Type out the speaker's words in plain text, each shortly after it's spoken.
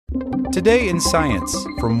Today in Science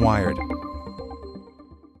from Wired.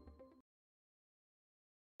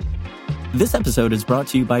 This episode is brought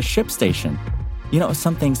to you by ShipStation. You know,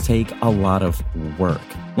 some things take a lot of work,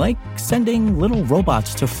 like sending little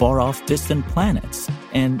robots to far-off distant planets.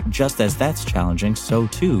 And just as that's challenging, so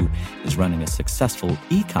too is running a successful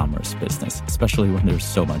e-commerce business, especially when there's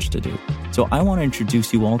so much to do. So I want to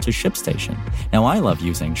introduce you all to ShipStation. Now, I love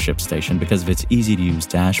using ShipStation because of its easy-to-use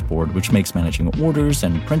dashboard, which makes managing orders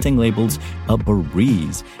and printing labels a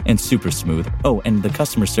breeze and super smooth. Oh, and the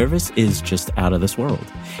customer service is just out of this world.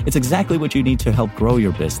 It's exactly what you need to help grow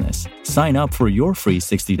your business. Sign up for your free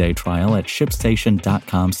 60-day trial at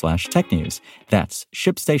shipstation.com/technews. That's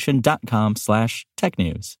shipstation.com/technews.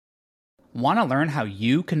 Want to learn how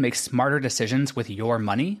you can make smarter decisions with your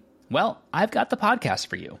money? Well, I've got the podcast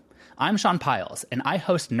for you. I'm Sean Piles, and I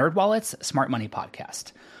host NerdWallet's Smart Money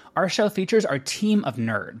Podcast. Our show features our team of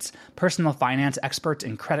nerds, personal finance experts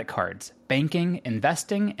in credit cards, banking,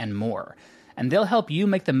 investing, and more. And they'll help you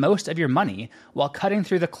make the most of your money while cutting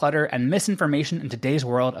through the clutter and misinformation in today's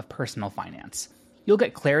world of personal finance. You'll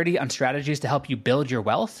get clarity on strategies to help you build your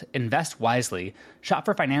wealth, invest wisely, shop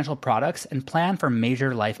for financial products, and plan for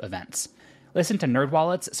major life events. Listen to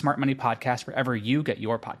NerdWallet's Smart Money Podcast wherever you get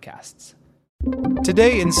your podcasts.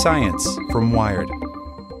 Today in Science from Wired.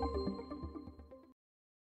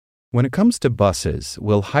 When it comes to buses,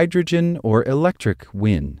 will hydrogen or electric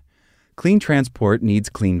win? Clean transport needs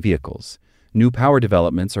clean vehicles. New power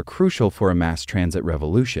developments are crucial for a mass transit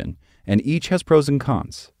revolution, and each has pros and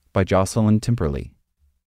cons. By Jocelyn Timperley.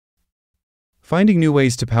 Finding new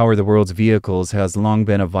ways to power the world's vehicles has long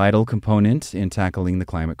been a vital component in tackling the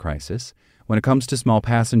climate crisis. When it comes to small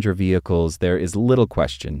passenger vehicles, there is little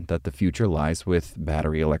question that the future lies with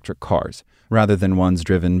battery electric cars, rather than ones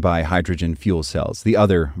driven by hydrogen fuel cells, the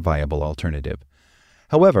other viable alternative.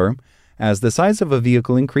 However, as the size of a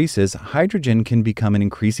vehicle increases, hydrogen can become an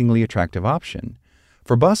increasingly attractive option.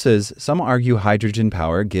 For buses, some argue hydrogen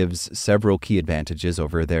power gives several key advantages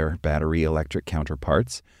over their battery electric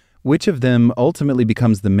counterparts. Which of them ultimately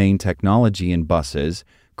becomes the main technology in buses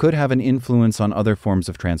could have an influence on other forms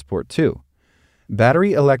of transport too.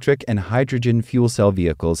 Battery electric and hydrogen fuel cell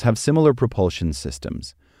vehicles have similar propulsion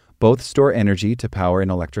systems. Both store energy to power an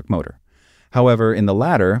electric motor. However, in the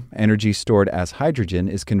latter, energy stored as hydrogen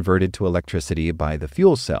is converted to electricity by the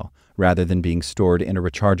fuel cell rather than being stored in a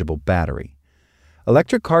rechargeable battery.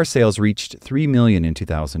 Electric car sales reached 3 million in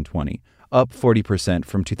 2020, up 40%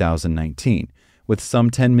 from 2019, with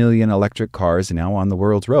some 10 million electric cars now on the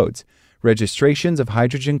world's roads. Registrations of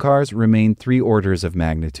hydrogen cars remain 3 orders of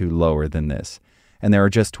magnitude lower than this, and there are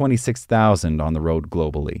just 26,000 on the road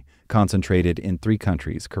globally, concentrated in 3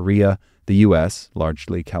 countries, Korea, the U.S.,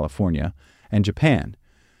 largely California, and Japan.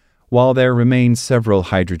 While there remain several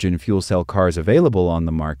hydrogen fuel cell cars available on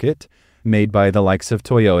the market, made by the likes of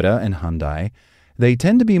Toyota and Hyundai, they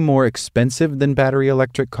tend to be more expensive than battery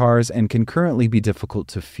electric cars and can currently be difficult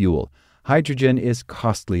to fuel. Hydrogen is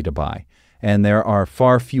costly to buy, and there are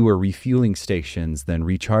far fewer refueling stations than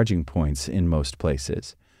recharging points in most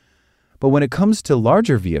places. But when it comes to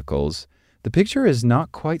larger vehicles, the picture is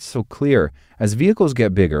not quite so clear. As vehicles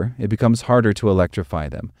get bigger, it becomes harder to electrify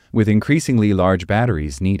them, with increasingly large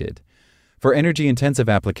batteries needed. For energy-intensive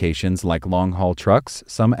applications like long-haul trucks,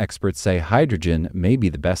 some experts say hydrogen may be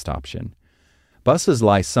the best option. Buses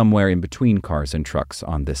lie somewhere in between cars and trucks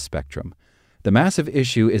on this spectrum. The massive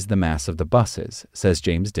issue is the mass of the buses, says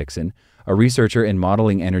James Dixon, a researcher in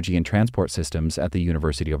modeling energy and transport systems at the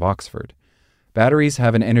University of Oxford. Batteries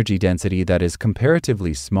have an energy density that is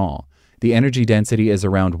comparatively small. The energy density is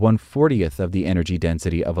around 1/40th of the energy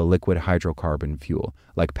density of a liquid hydrocarbon fuel,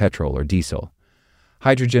 like petrol or diesel.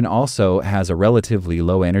 Hydrogen also has a relatively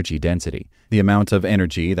low energy density, the amount of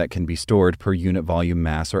energy that can be stored per unit volume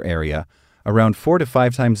mass or area, around 4 to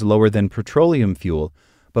 5 times lower than petroleum fuel,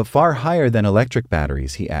 but far higher than electric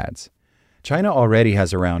batteries, he adds. China already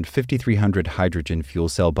has around 5,300 hydrogen fuel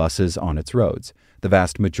cell buses on its roads, the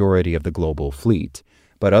vast majority of the global fleet.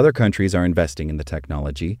 But other countries are investing in the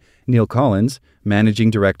technology. Neil Collins, managing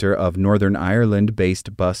director of Northern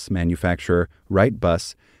Ireland-based bus manufacturer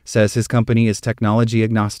Wrightbus, says his company is technology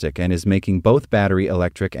agnostic and is making both battery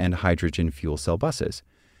electric and hydrogen fuel cell buses.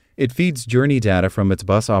 It feeds journey data from its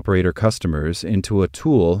bus operator customers into a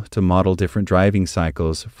tool to model different driving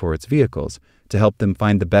cycles for its vehicles to help them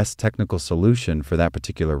find the best technical solution for that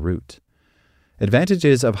particular route.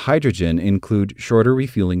 Advantages of hydrogen include shorter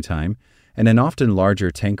refueling time and an often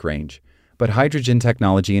larger tank range, but hydrogen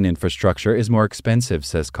technology and infrastructure is more expensive,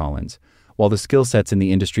 says Collins, while the skill sets in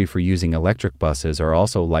the industry for using electric buses are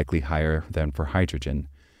also likely higher than for hydrogen.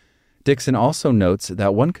 Dixon also notes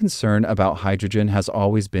that one concern about hydrogen has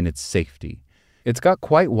always been its safety. It's got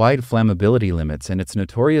quite wide flammability limits, and it's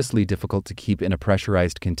notoriously difficult to keep in a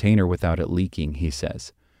pressurized container without it leaking, he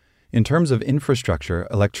says. In terms of infrastructure,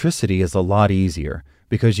 electricity is a lot easier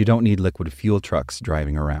because you don't need liquid fuel trucks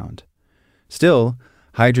driving around. Still,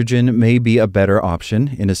 hydrogen may be a better option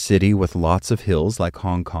in a city with lots of hills like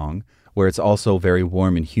Hong Kong, where it's also very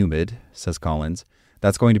warm and humid, says Collins.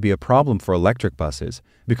 That's going to be a problem for electric buses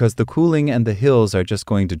because the cooling and the hills are just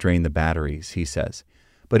going to drain the batteries, he says.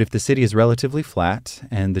 But if the city is relatively flat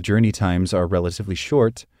and the journey times are relatively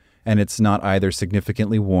short, and it's not either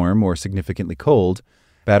significantly warm or significantly cold,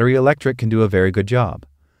 battery electric can do a very good job.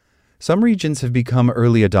 Some regions have become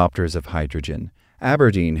early adopters of hydrogen.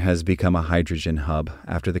 Aberdeen has become a hydrogen hub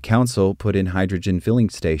after the council put in hydrogen filling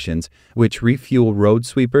stations, which refuel road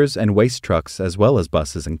sweepers and waste trucks as well as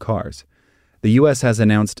buses and cars. The U.S. has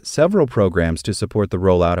announced several programs to support the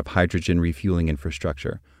rollout of hydrogen refueling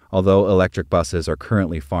infrastructure, although electric buses are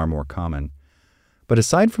currently far more common. But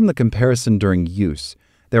aside from the comparison during use,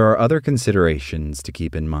 there are other considerations to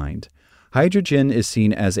keep in mind. Hydrogen is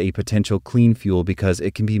seen as a potential clean fuel because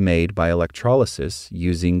it can be made by electrolysis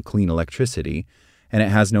using clean electricity, and it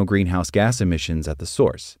has no greenhouse gas emissions at the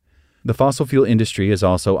source. The fossil fuel industry is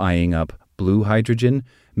also eyeing up blue hydrogen,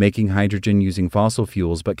 making hydrogen using fossil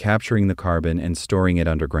fuels but capturing the carbon and storing it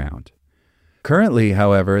underground. Currently,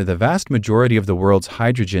 however, the vast majority of the world's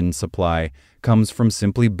hydrogen supply comes from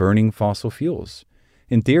simply burning fossil fuels.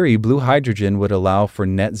 In theory, blue hydrogen would allow for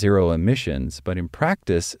net zero emissions, but in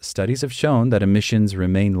practice, studies have shown that emissions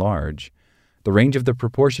remain large. The range of the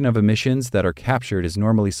proportion of emissions that are captured is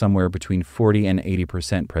normally somewhere between 40 and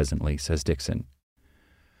 80% presently, says Dixon.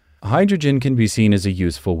 Hydrogen can be seen as a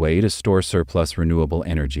useful way to store surplus renewable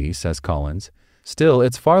energy, says Collins. Still,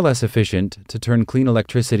 it's far less efficient to turn clean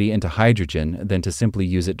electricity into hydrogen than to simply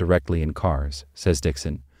use it directly in cars, says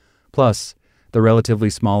Dixon. Plus, the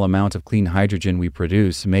relatively small amount of clean hydrogen we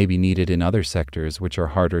produce may be needed in other sectors which are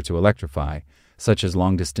harder to electrify, such as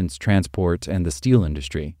long-distance transport and the steel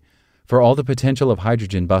industry. For all the potential of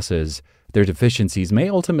hydrogen buses, their deficiencies may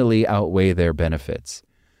ultimately outweigh their benefits.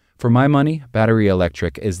 For my money, battery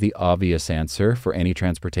electric is the obvious answer for any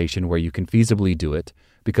transportation where you can feasibly do it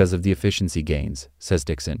because of the efficiency gains, says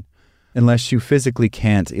Dixon. Unless you physically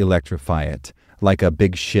can't electrify it, like a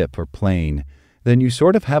big ship or plane, then you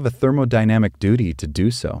sort of have a thermodynamic duty to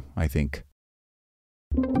do so, I think.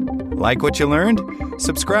 Like what you learned?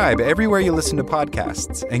 Subscribe everywhere you listen to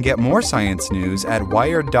podcasts and get more science news at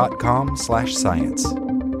wired.com/science.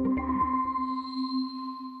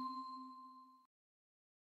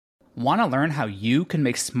 Want to learn how you can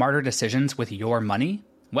make smarter decisions with your money?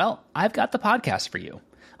 Well, I've got the podcast for you.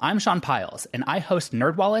 I'm Sean Piles, and I host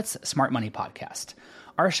NerdWallet's Smart Money Podcast.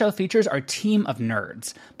 Our show features our team of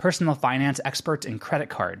nerds, personal finance experts in credit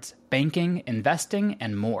cards, banking, investing,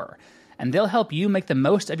 and more. And they'll help you make the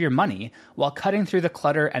most of your money while cutting through the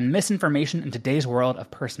clutter and misinformation in today's world of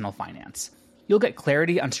personal finance. You'll get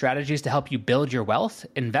clarity on strategies to help you build your wealth,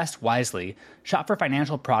 invest wisely, shop for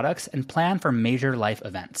financial products, and plan for major life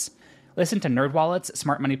events. Listen to NerdWallet's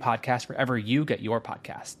Smart Money Podcast wherever you get your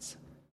podcasts.